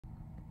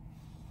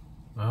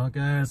Well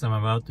guys, I'm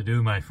about to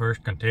do my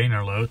first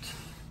container load.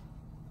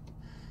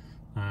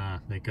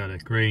 They got a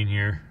crane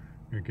here.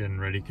 They're getting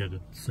ready to get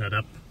it set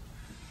up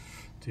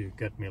to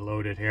get me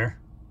loaded here.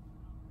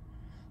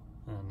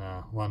 And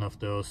one of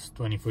those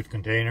 20-foot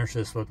containers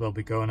is what will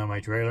be going on my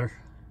trailer.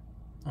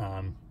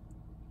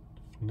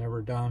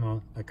 Never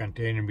done a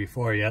container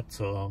before yet,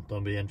 so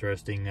it'll be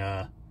interesting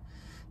to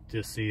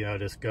see how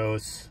this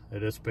goes.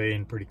 It is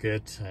paying pretty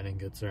good. I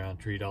think it's around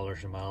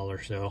 $3 a mile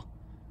or so.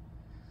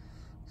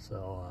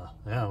 So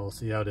yeah, we'll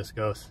see how this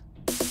goes.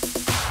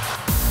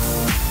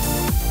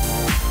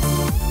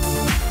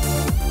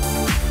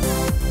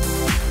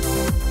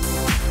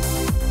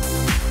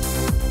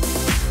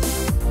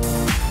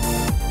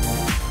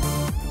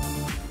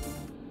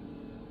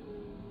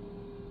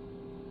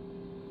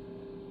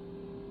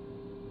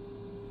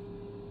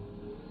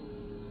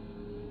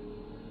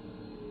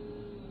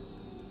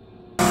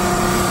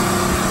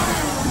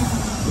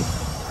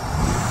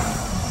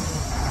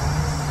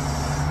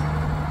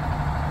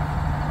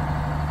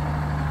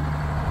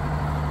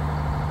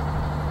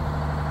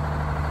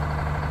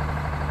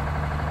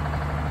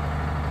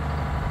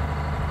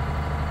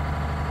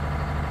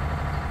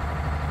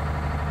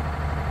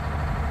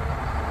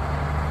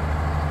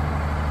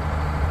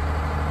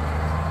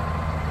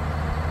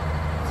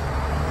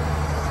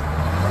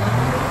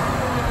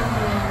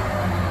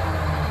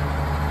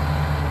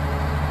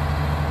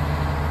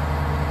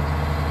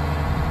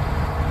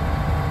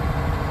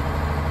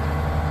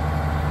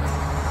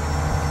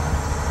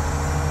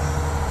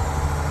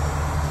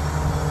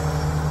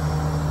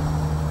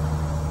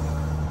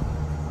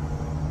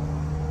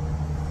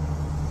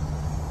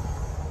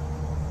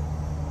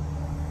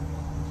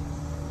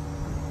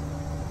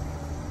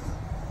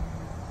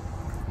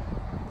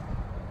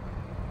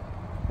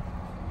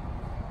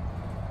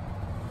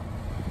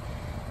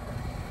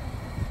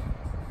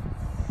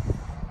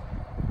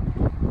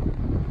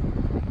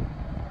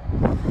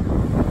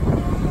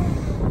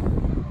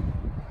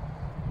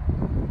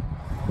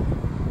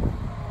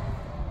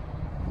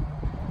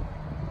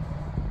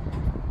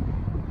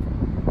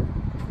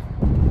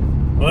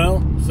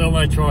 Well, so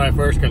much for my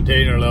first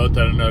container load.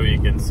 I don't know if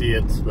you can see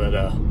it, but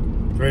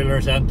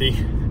trailer's empty.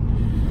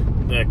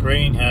 The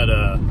crane had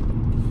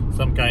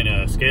some kind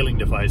of scaling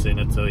device in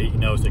it, so he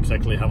knows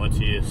exactly how much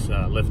he is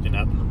lifting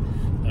up.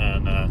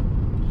 And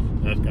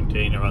that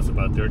container was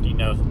about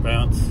 13,000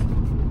 pounds.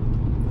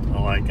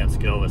 All I can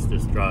scale with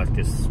this truck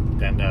is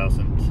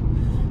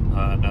 10,000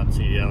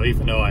 non-CDL.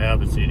 Even though I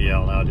have a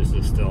CDL now, this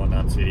is still a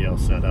non-CDL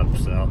setup.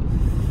 So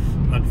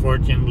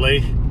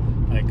unfortunately,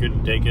 I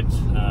couldn't take it.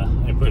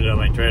 I put it on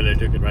my trailer,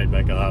 took it right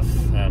back off,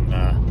 and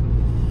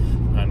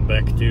I'm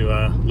back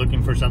to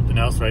looking for something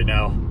else right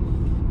now.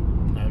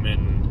 I'm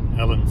in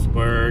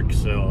Ellensburg,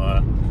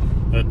 so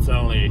that's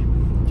only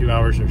 2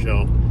 hours or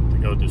so to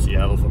go to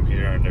Seattle from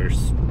here, and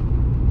there's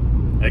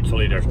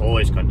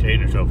always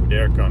containers over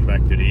there going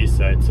back to the east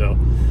side, so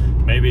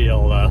maybe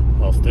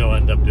I'll still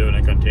end up doing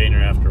a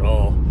container after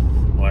all,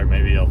 or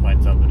maybe I'll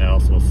find something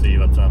else. We'll see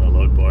what's on the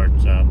load board.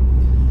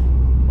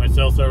 My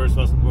cell service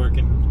wasn't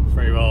working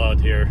very well out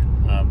here.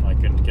 I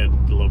couldn't get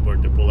the load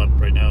board to pull up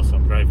right now, so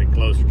I'm driving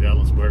closer to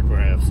Ellensburg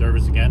where I have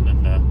service again,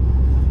 and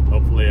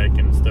hopefully I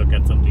can still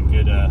get something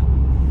good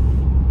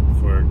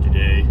for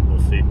today.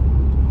 We'll see.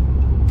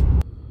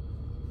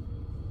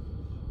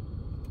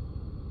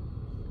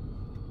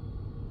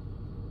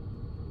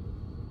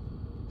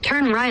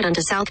 Turn right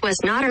onto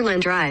Southwest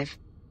Notterland Drive.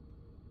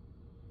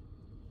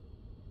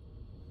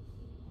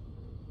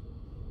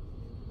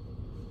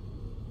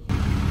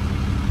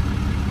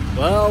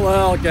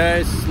 Well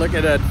guys, look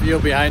at that view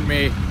behind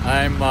me.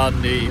 I'm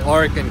on the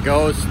Oregon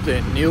coast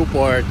in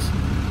Newport.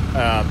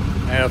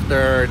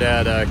 After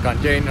that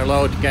container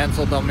load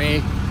canceled on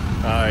me,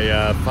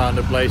 I found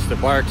a place to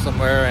park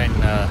somewhere and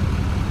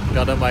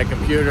got on my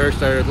computer,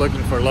 started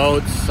looking for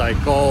loads. I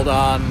called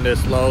on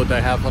this load I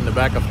have on the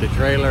back of the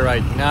trailer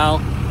right now.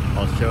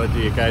 I'll show it to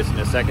you guys in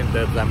a second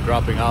that I'm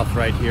dropping off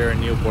right here in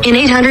Newport. In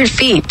 800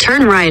 feet,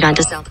 turn right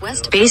onto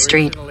Southwest Bay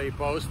Street. Originally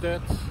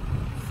posted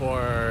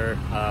for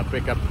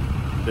pickup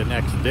the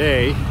next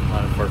day,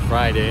 for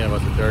Friday. It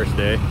was a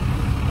Thursday.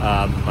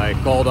 I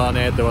called on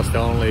it. That was the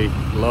only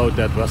load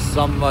that was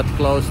somewhat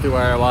close to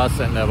where I was,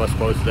 and I was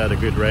posted at a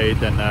good rate,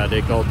 and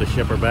they called the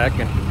shipper back,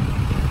 and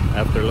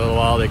after a little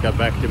while they got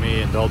back to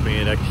me and told me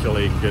it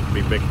actually could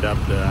be picked up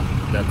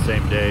that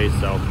same day.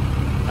 So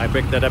I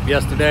picked that up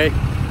yesterday,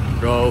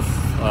 drove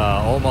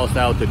almost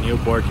out to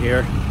Newport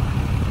here,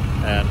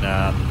 and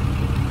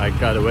I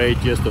got to wait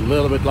just a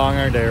little bit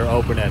longer. They're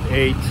open at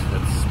 8.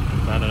 It's,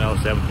 I don't know,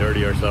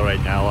 7:30 or so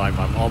right now.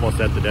 I'm almost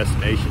at the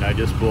destination. I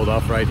just pulled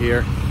off right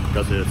here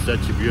because it's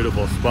such a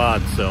beautiful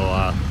spot. So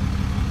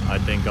I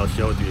think I'll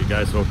show it to you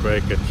guys real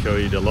quick and show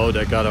you the load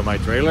I got on my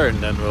trailer, and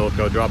then we'll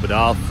go drop it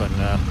off. And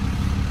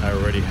I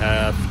already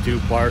have 2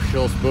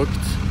 partials booked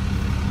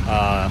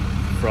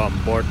from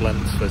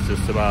Portland, which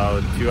is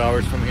about 2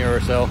 hours from here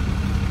or so,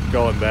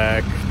 going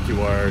back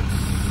towards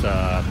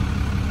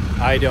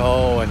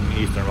Idaho and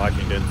Eastern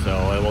Washington.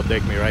 So it will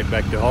take me right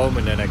back to home,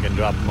 and then I can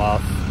drop them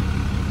off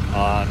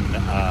on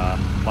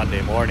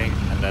Monday morning,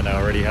 and then I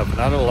already have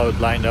another load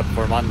lined up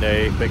for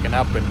Monday picking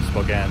up in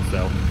Spokane,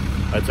 so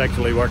it's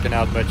actually working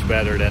out much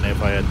better than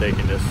if I had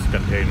taken this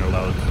container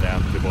load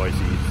down to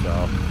Boise.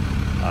 So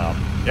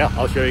yeah,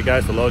 I'll show you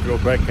guys the load real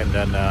quick, and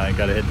then I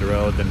gotta hit the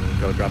road and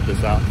go drop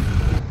this out.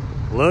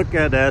 Look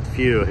at that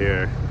view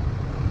here.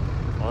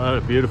 What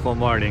a beautiful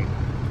morning.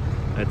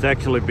 It's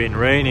actually been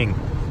raining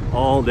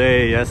all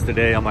day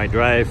yesterday on my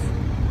drive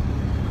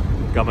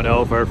coming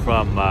over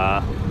from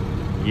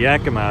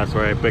Yakima,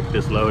 where I picked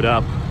this load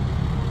up,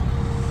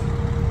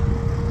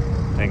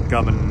 and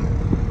coming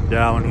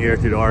down here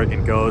to the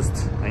Oregon coast,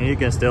 and you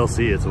can still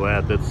see it's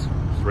wet. It's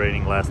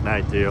raining last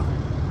night too,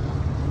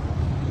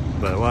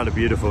 but what a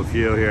beautiful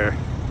view here.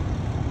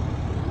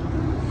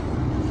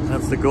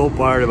 That's the cool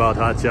part about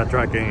hotshot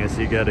trucking, is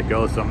you get to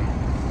go some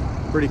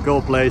pretty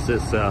cool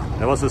places.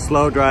 It was a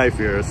slow drive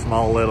here,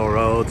 small little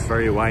roads,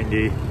 very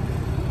windy,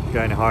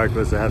 kind of hard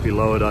with a heavy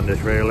load on the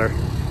trailer,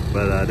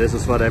 but this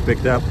is what I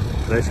picked up.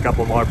 There's a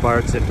couple more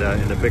parts in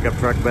the pickup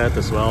truck bed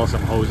as well,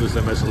 some hoses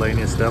and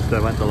miscellaneous stuff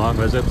that went along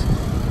with it.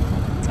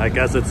 I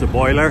guess it's a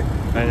boiler,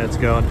 and it's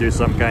going to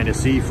some kind of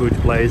seafood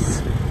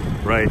place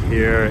right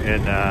here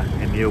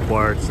in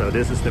Newport. So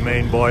this is the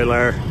main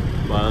boiler,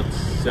 about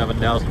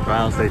 7,000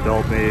 pounds they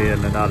told me,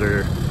 and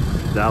another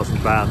 1,000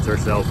 pounds or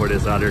so for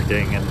this other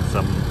thing, and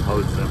some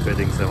hoses and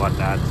fittings and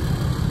whatnot.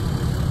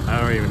 I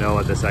don't even know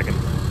what the second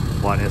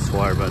one is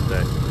for, but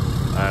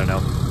I don't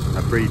know,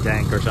 a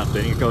pre-tank or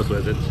something, it goes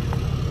with it.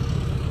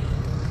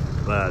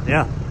 But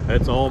yeah,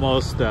 it's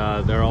almost,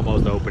 they're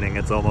almost opening.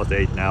 It's almost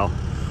 8 now.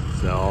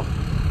 So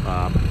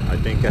I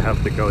think I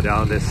have to go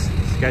down this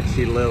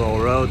sketchy little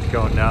road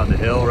going down the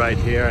hill right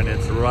here, and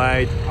it's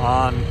right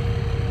on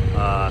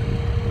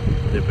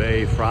the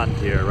bay front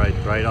here,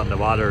 right on the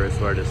water is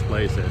where this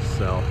place is.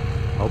 So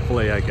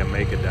hopefully I can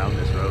make it down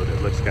this road.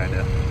 It looks kind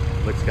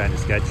of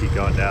sketchy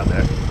going down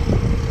there.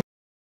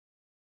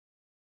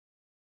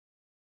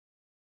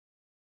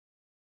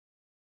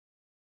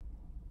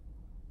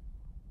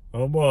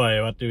 Oh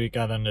boy, what do we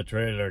got on the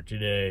trailer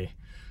today?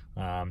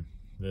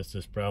 This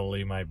is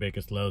probably my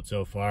biggest load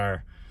so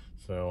far.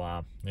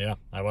 So yeah,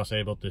 I was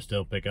able to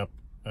still pick up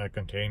a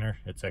container.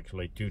 It's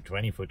actually 2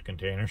 20-foot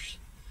containers.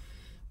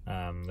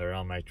 They're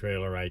on my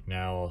trailer right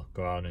now. I'll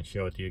go out and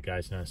show it to you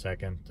guys in a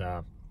second.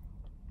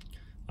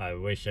 I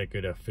wish I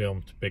could have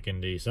filmed picking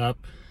these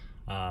up.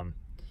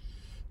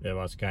 It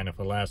was kind of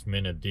a last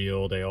minute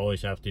deal. They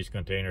always have these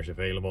containers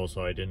available,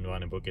 so I didn't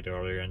want to book it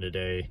earlier in the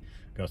day,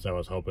 because I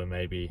was hoping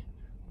maybe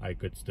I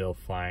could still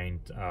find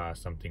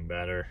something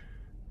better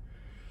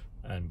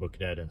and book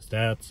that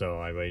instead. So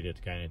I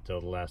waited kind of till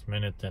the last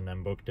minute and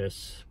then booked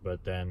this.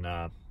 But then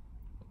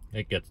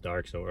it gets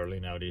dark so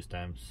early now these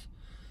times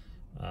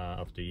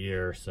of the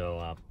year,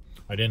 so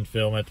I didn't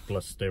film it.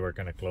 Plus they were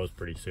gonna close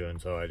pretty soon,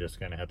 so I just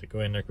kind of had to go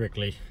in there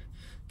quickly,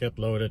 get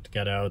loaded,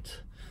 get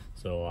out.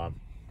 So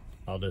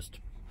I'll just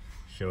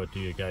show it to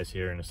you guys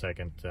here in a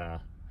second.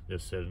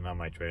 Just sitting on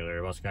my trailer.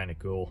 It was kind of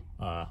cool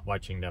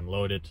watching them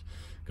load it,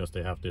 because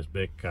they have this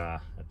big,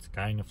 it's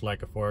kind of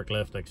like a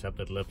forklift, except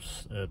it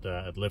lifts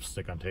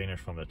the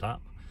containers from the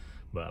top.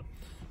 But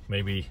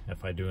maybe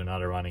if I do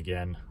another one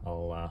again,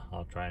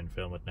 I'll try and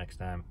film it next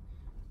time.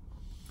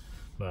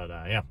 But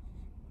yeah,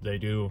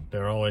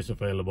 they're always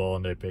available,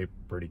 and they pay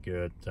pretty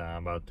good,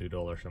 about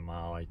 $2 a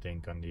mile I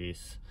think on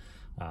these.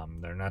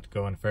 They're not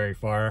going very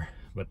far,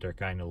 but they're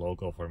kind of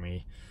local for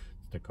me.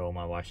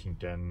 Tacoma,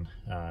 Washington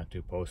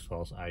to Post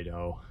Falls,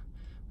 Idaho,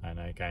 and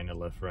I kind of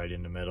live right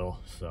in the middle.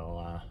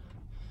 So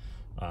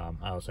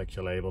I was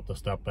actually able to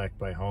stop back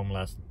by home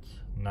last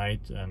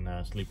night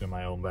and sleep in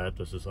my own bed,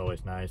 which is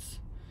always nice.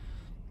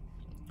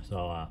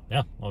 So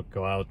yeah, I'll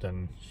go out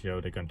and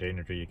show the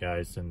container to you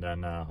guys, and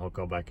then I'll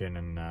go back in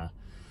and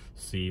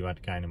see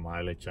what kind of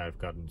mileage I've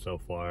gotten so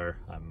far.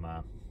 I'm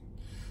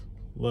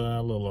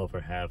well, a little over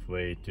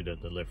halfway to the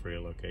delivery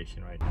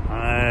location right now.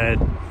 Alright,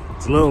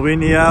 it's a little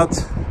windy out,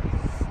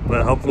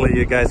 but hopefully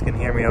you guys can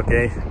hear me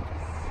okay.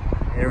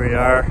 Here we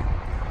are.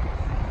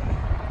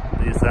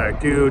 These are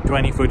 2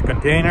 20-foot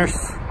containers.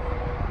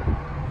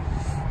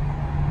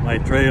 My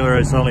trailer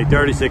is only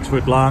 36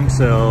 foot long,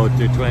 so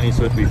 2 20s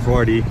would be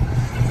 40.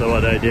 So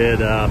what I did,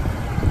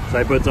 so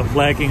I put some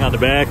flanking on the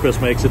back, which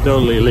makes it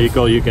totally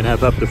legal. You can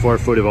have up to 4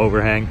 foot of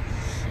overhang,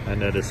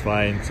 and that is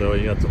fine. So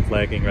you got some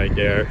flanking right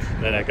there.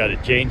 Then I got a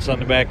chains on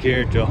the back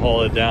here to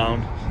hold it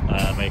down,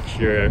 make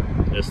sure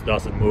this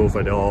doesn't move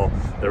at all.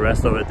 The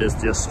rest of it is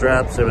just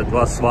straps. If it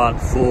was one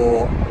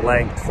full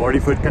length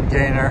 40-foot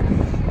container,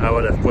 I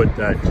would have put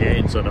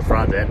chains on the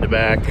front and the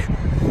back.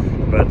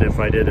 But if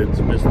I didn't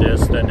miss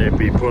this, then they'd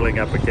be pulling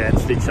up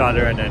against each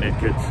other, and then it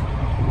could,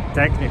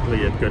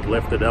 technically it could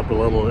lift it up a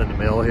little in the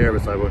middle here,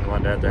 but I wouldn't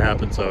want that to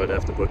happen. So I'd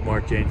have to put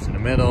more chains in the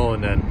middle,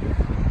 and then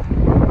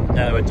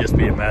that would just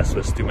be a mess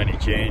with too many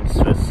chains.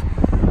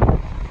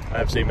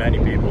 I've seen many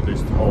people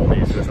just hold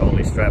these with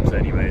only straps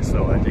anyway,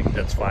 so I think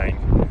that's fine.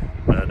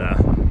 But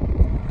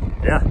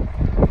yeah,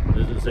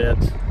 this is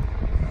it.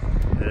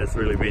 It's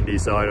really windy,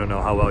 so I don't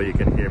know how well you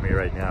can hear me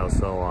right now.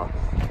 So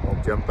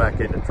I'll jump back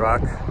in the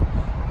truck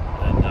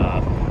and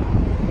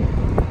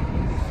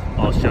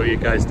I'll show you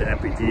guys the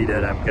MPG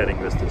that I'm getting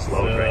with this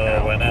load right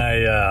now. When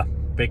I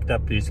picked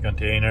up these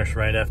containers,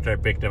 right after I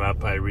picked them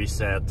up, I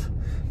reset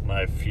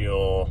my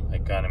fuel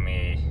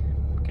economy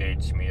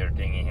gauge meter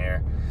thingy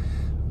here,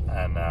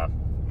 and let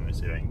me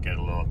see if I can get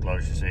a little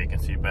closer so you can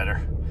see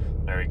better.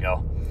 There we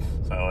go.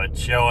 So it's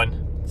showing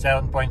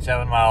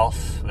 7.7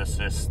 miles with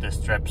this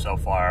trip so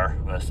far.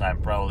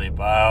 I'm probably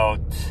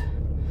about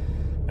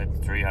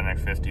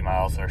 350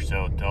 miles or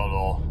so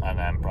total, and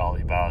I'm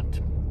probably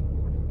about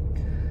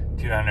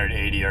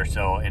 280 or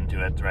so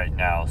into it right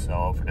now.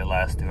 So for the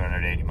last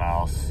 280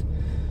 miles,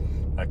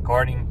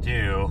 according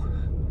to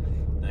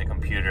the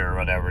computer or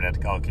whatever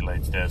that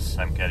calculates this,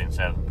 I'm getting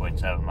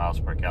 7.7 miles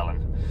per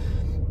gallon.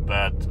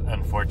 But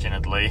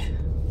unfortunately,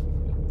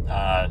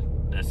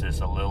 this is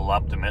a little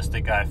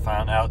optimistic, I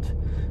found out.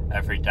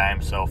 Every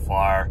time so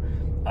far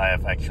I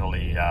have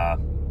actually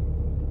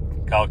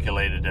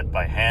calculated it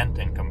by hand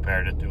and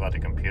compared it to what the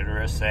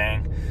computer is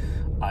saying,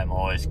 I'm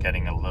always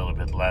getting a little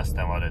bit less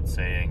than what it's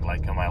saying.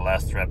 Like on my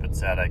last trip it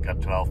said I got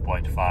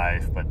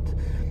 12.5, but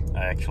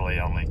I actually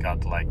only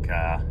got like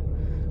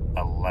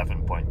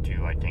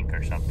 11.2 I think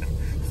or something.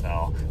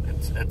 So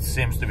it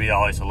seems to be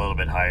always a little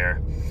bit higher.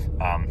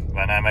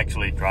 When I'm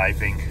actually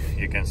driving,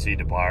 you can see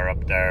the bar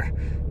up there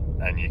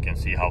and you can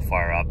see how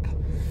far up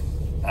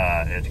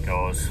it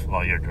goes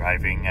while you're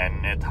driving,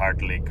 and it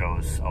hardly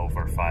goes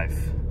over 5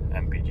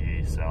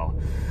 mpg. So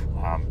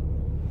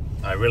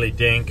I really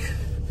think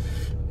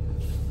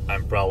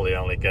I'm probably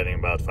only getting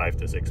about 5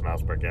 to 6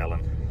 miles per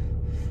gallon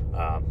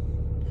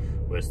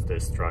with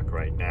this truck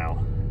right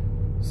now.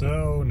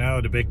 So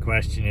now the big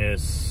question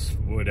is,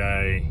 would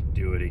I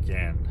do it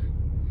again?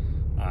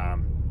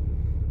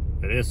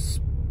 It is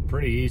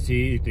pretty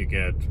easy to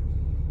get,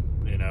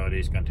 you know,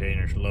 these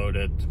containers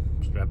loaded,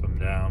 strap them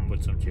down,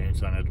 put some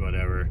chains on it,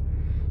 whatever.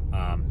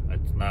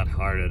 It's not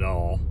hard at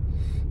all.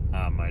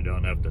 I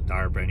don't have to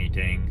tarp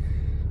anything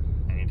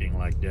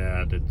like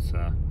that. It's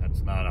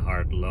not a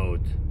hard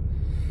load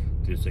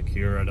to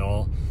secure at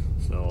all.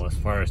 So as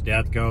far as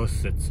that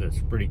goes, it's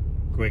pretty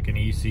quick and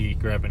easy,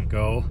 grab and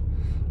go.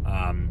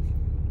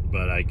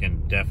 But I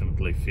can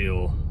definitely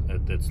feel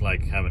that it's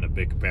like having a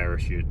big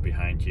parachute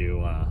behind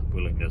you,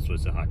 pulling this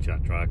with a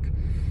Hotshot truck.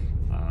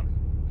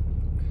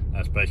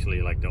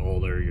 Especially like the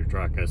older your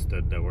truck is,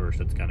 the worse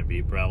it's gonna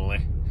be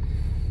probably.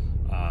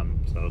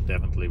 So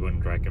definitely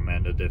wouldn't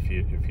recommend it if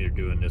you're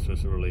doing this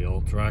with a really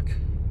old truck.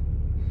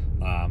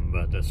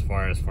 But as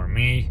far as for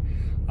me,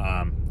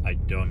 I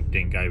don't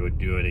think I would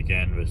do it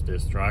again with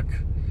this truck.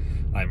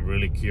 I'm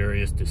really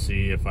curious to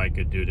see if I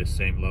could do the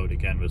same load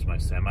again with my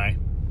semi,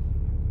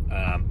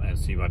 and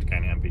see what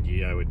kind of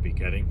MPG I would be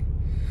getting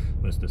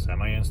with the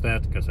semi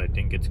instead, because I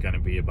think it's gonna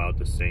be about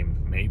the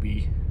same,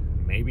 maybe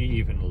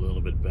even a little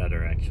bit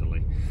better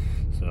actually.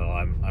 So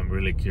I'm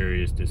really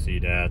curious to see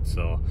that.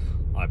 So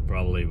I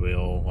probably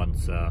will,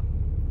 once I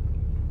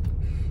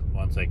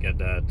get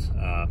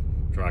that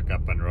truck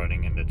up and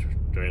running and the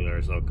trailer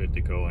is all good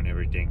to go and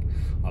everything,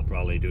 I'll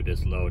probably do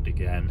this load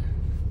again.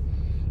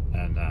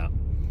 And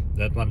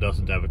that one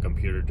doesn't have a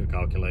computer to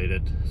calculate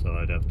it, so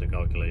I'd have to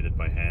calculate it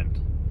by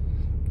hand.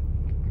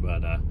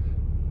 But I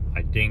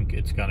think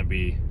it's gonna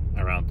be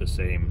around the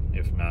same,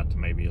 if not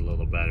maybe a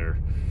little better.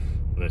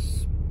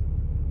 This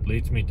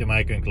leads me to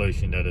my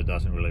conclusion that it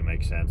doesn't really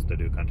make sense to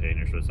do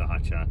containers with a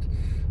Hotshot.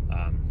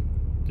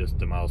 Just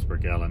the miles per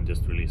gallon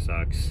just really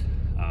sucks.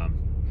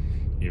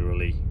 You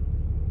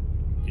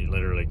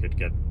literally could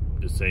get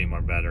the same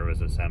or better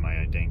with a semi,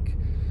 I think.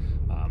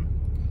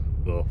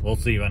 We'll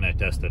see when I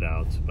test it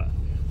out, but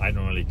I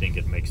don't really think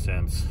it makes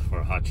sense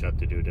for a Hotshot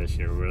to do this.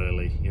 You're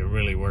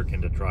really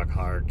working the truck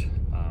hard.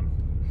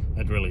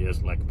 It really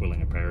is like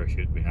pulling a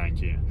parachute behind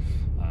you.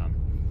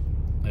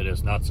 It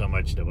is not so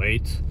much the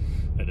weight.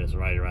 It is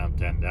right around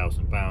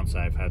 10,000 pounds.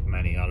 I've had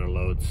many other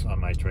loads on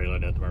my trailer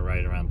that were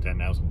right around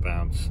 10,000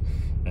 pounds,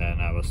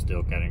 and I was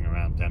still getting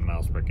around 10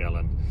 miles per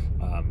gallon.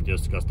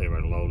 Just because they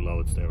were low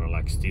loads, they were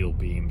like steel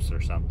beams or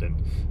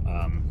something.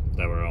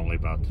 They were only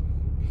about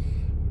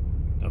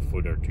a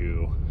foot or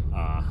two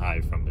high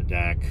from the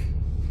deck,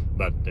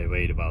 but they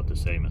weighed about the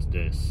same as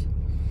this.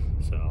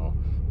 So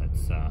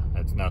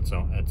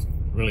it's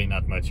really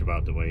not much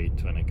about the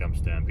weight when it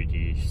comes to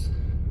MPGs.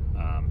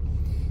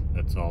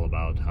 It's all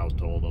about how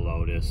tall the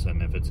load is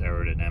and if it's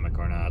aerodynamic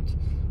or not.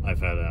 I've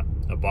had a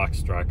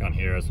box truck on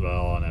here as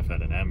well, and I've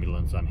had an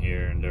ambulance on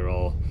here, and they're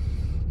all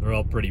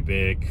pretty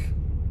big,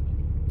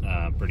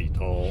 pretty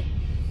tall.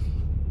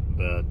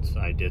 But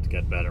I did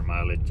get better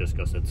mileage just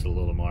because it's a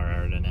little more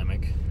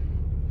aerodynamic.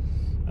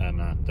 And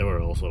they were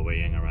also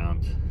weighing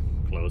around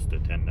close to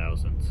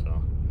 10,000.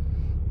 So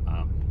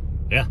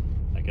yeah,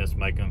 I guess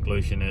my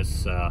conclusion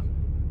is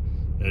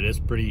it is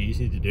pretty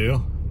easy to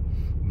do,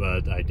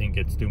 but I think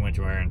it's too much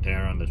wear and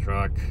tear on the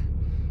truck.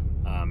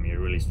 You're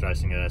really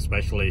stressing it,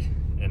 especially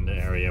in the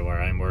area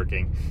where I'm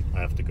working. I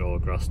have to go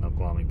across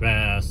Snoqualmie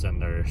Pass,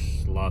 and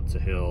there's lots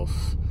of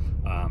hills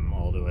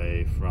all the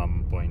way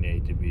from point A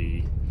to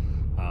B.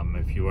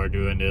 If you are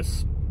doing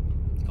this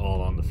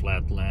all on the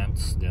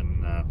flatlands,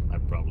 then I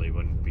probably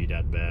wouldn't be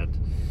that bad.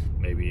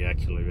 Maybe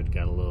actually would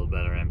get a little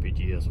better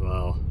MPG as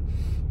well,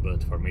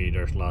 but for me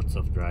there's lots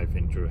of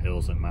driving through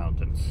hills and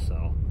mountains,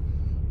 so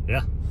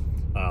yeah.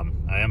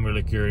 I am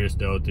really curious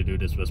though to do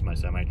this with my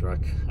semi-truck,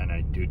 and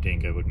I do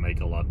think it would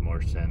make a lot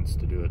more sense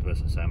to do it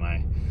with a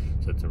semi,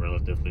 so it's a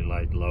relatively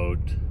light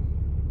load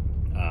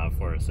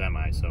for a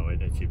semi, so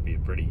it should be a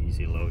pretty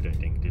easy load, I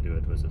think, to do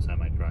it with a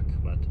semi-truck.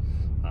 But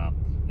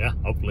yeah,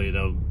 hopefully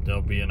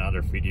there'll be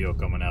another video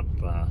coming up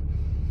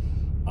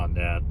on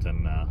that,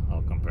 and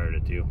I'll compare the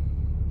two.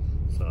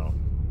 So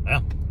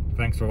yeah,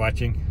 thanks for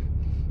watching,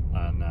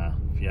 and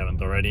if you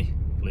haven't already,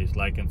 please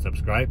like and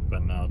subscribe,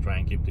 and I'll try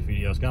and keep the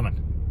videos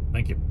coming.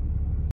 Thank you.